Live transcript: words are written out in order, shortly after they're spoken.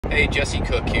Hey, Jesse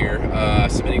Cook here,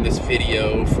 submitting this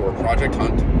video for Project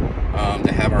Hunt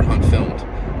to have our hunt filmed.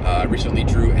 Recently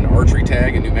drew an archery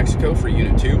tag in New Mexico for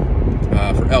Unit 2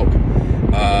 for elk,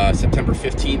 September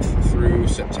 15th through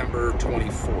September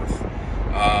 24th.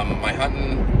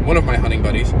 One of my hunting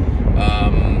buddies,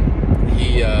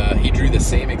 he drew the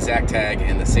same exact tag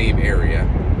in the same area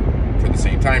for the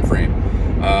same time frame.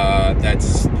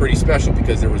 That's pretty special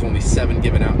because there was only 7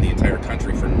 given out in the entire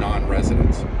country for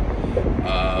non-residents.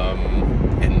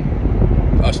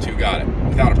 And us two got it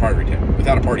without a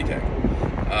party tag.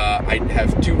 I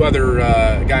have 2 other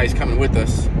guys coming with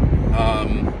us.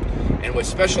 And what's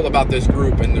special about this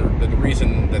group, and the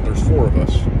reason that there's 4 of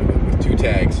us with 2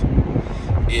 tags,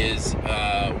 is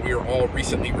we are all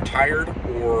recently retired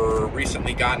or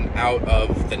recently gotten out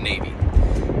of the Navy.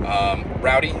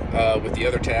 Rowdy, with the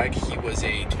other tag, he was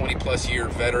a 20-plus year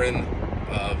veteran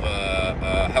of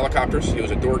helicopters. He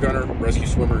was a door gunner, rescue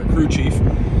swimmer, and crew chief.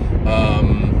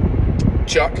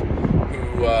 Chuck,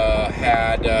 who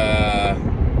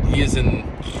he is in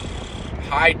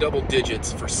high double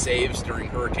digits for saves during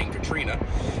Hurricane Katrina,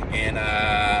 and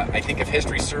I think if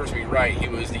history serves me right, he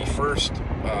was the first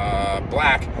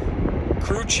black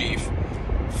crew chief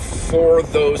for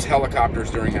those helicopters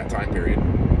during that time period.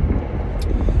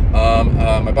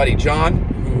 My buddy John,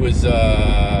 who was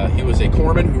he was a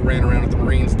corpsman who ran around with the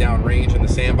Marines downrange in the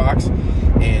sandbox,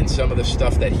 and some of the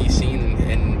stuff that he's seen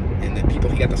and the people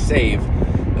he got to save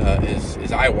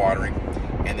is eye-watering.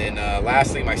 And then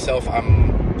lastly, myself,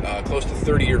 I'm close to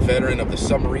 30-year veteran of the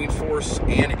submarine force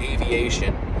and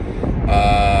aviation.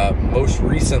 Most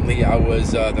recently, I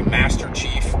was the master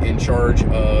chief in charge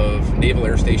of Naval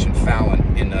Air Station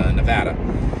Fallon in Nevada,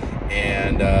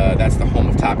 and that's the home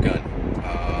of Top Gun.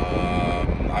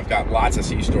 I've got lots of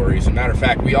sea stories. As a matter of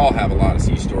fact, we all have a lot of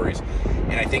sea stories,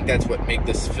 and I think that's what makes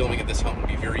this filming of this hunt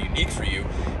be very unique for you,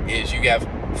 is you have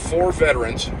 4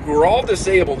 veterans who are all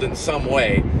disabled in some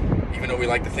way, even though we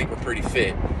like to think we're pretty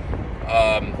fit.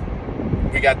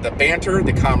 We got the banter,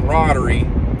 the camaraderie,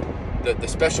 the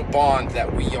special bond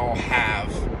that we all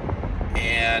have,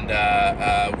 and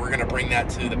we're going to bring that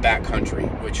to the backcountry,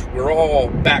 which we're all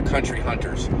backcountry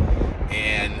hunters,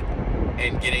 and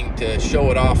getting to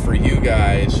show it off for you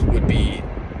guys would be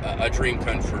a dream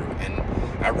come true. And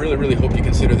I really hope you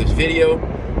consider this video,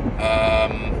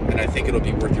 and I think it'll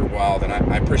be worth your while. And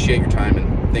I appreciate your time,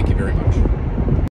 and thank you very much.